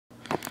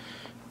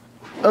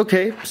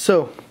Okay,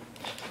 so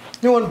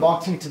new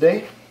unboxing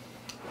today.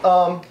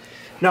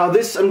 Now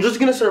this, I'm just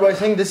gonna start by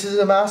saying this is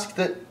a mask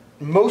that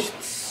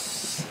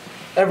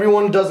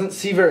everyone doesn't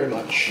see very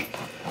much.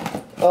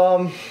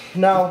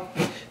 Now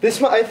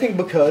this I think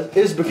because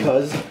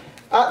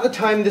at the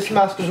time this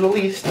mask was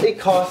released, it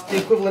cost the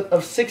equivalent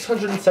of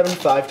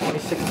 $675 to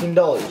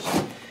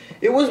 $2016.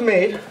 It was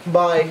made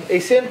by a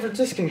San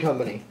Franciscan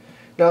company.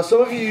 Now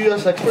some of you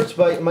US experts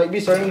might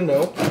be starting to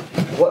know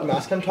what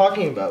mask I'm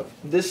talking about.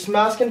 This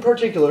mask in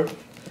particular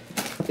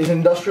is an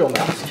industrial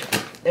mask,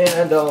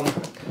 and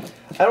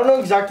I don't know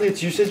exactly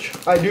its usage.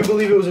 I do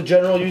believe it was a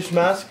general use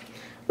mask,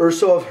 or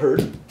so I've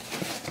heard.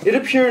 It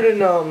appeared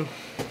in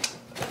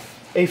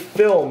a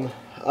film.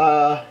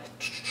 I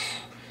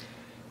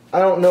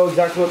don't know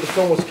exactly what the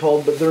film was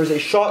called, but there is a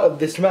shot of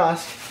this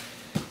mask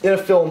in a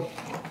film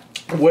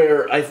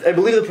where I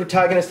believe the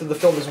protagonist of the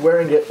film is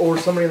wearing it, or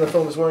somebody in the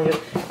film is wearing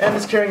it, and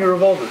is carrying a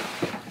revolver.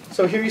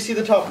 So here you see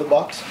the top of the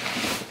box,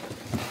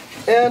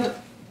 and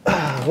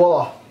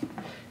voila,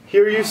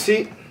 here you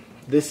see,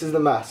 this is the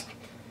mask.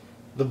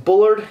 The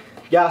Bullard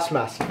gas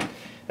mask.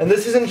 And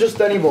this isn't just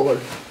any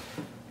Bullard.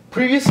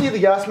 Previously, the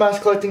gas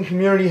mask collecting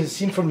community has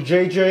seen from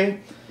JJ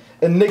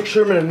and Nick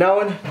Sherman, and now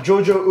in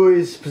Jojo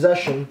Ui's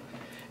possession,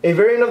 a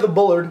variant of the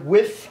Bullard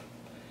with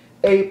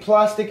a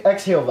plastic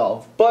exhale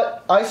valve.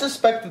 But I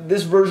suspect that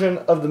this version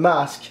of the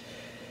mask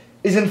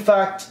is in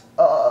fact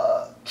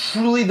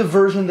truly the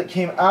version that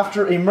came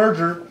after a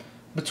merger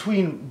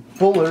between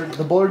Bullard,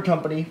 the Bullard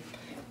company,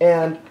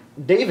 and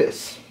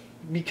Davis,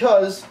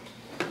 because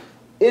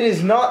it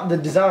is not the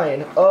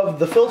design of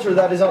the filter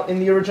that is in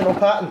the original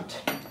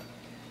patent.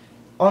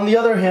 On the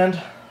other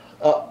hand,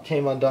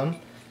 came undone.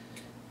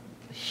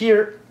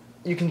 Here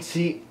you can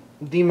see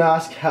the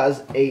mask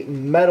has a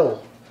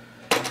metal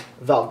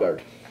valve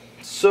guard.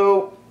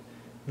 So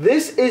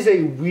this is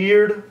a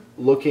weird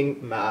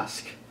looking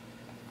mask.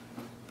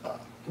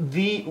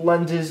 The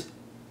lenses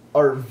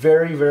are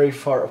very, very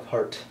far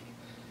apart.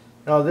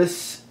 Now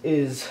this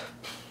is,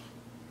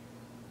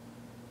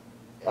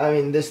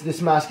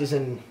 this mask is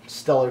in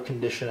stellar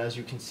condition, as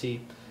you can see.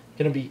 I'm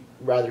gonna be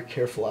rather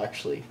careful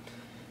actually.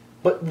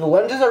 But the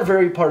lenses are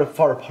very far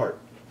apart.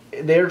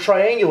 They are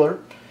triangular,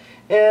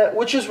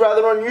 which is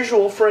rather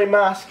unusual for a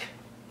mask.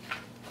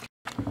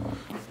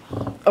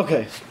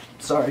 Okay,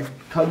 sorry,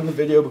 cutting the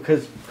video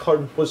because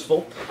card was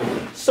full.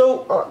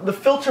 So the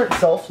filter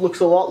itself looks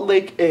a lot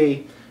like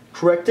a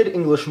corrected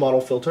English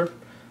model filter,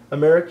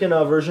 American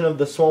version of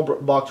the small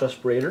box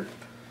respirator.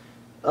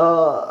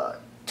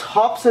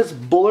 Top says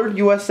Bullard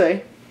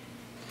USA.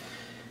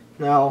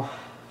 Now,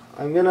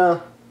 I'm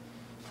gonna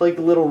take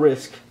a little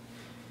risk.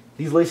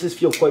 These laces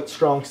feel quite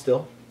strong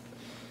still.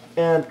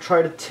 And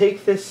try to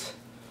take this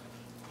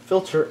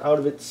filter out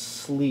of its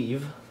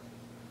sleeve.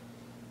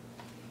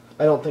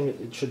 I don't think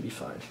it should be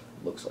fine.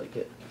 Looks like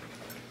it.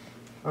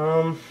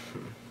 Now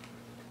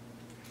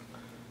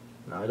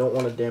I don't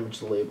want to damage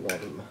the label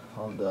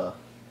on the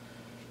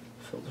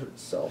filter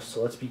itself,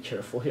 so let's be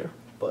careful here.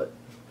 But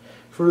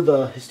for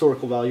the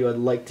historical value, I'd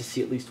like to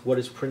see at least what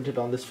is printed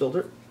on this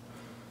filter.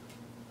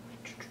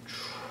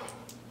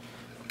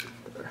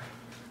 There.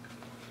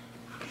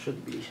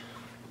 Should be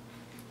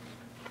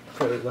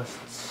very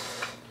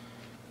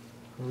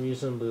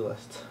reasonably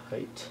less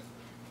tight.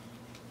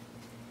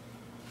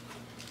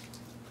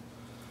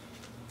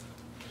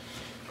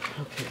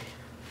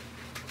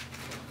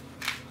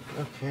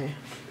 Okay.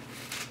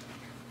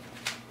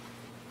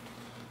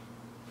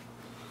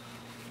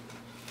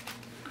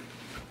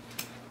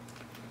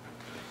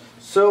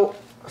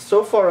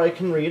 So far I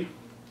can read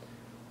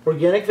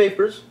organic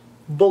vapors,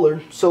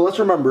 Bullard. So let's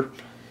remember,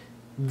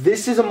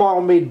 this is a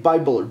model made by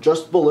Bullard,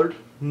 just Bullard,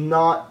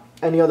 not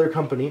any other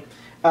company,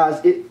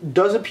 as it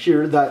does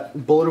appear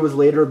that Bullard was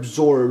later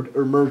absorbed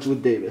or merged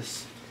with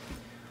Davis.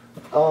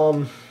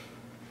 As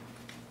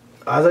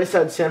I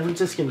said, San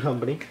Franciscan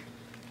company.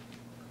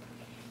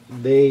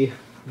 The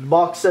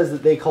box says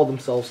that they call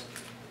themselves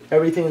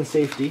Everything in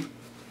Safety.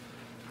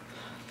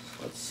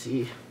 Let's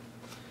see.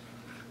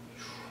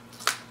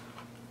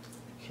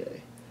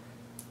 Okay.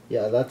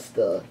 Yeah, that's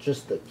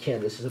just the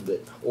canvas is a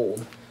bit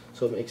old,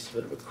 so it makes a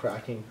bit of a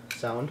cracking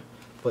sound,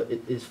 but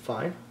it is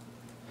fine.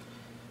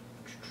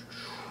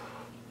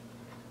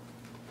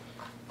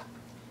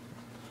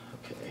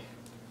 Okay.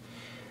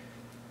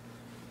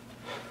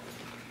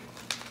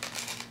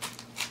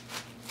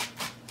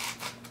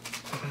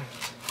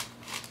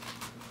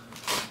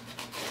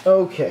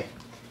 Okay,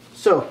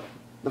 so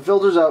the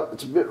filter's out.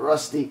 It's a bit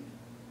rusty,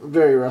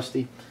 very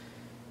rusty.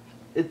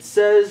 It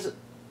says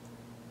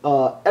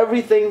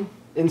Everything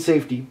in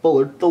Safety,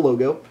 Bullard, the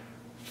logo,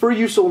 for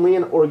use only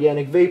in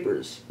organic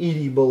vapors.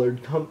 E.D.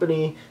 Bullard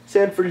Company,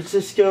 San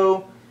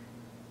Francisco,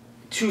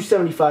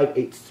 275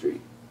 8th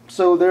Street.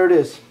 So there it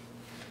is.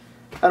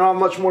 I don't have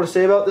much more to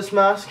say about this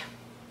mask.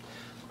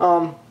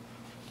 I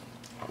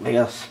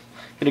guess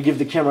I'm gonna give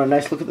the camera a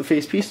nice look at the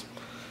face piece,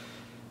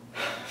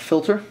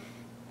 filter.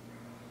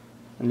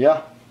 And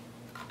yeah,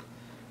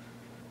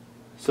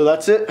 so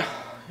that's it,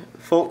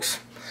 folks.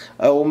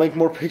 I will make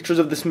more pictures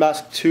of this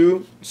mask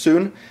too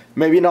soon.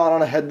 Maybe not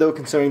on a head though,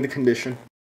 considering the condition.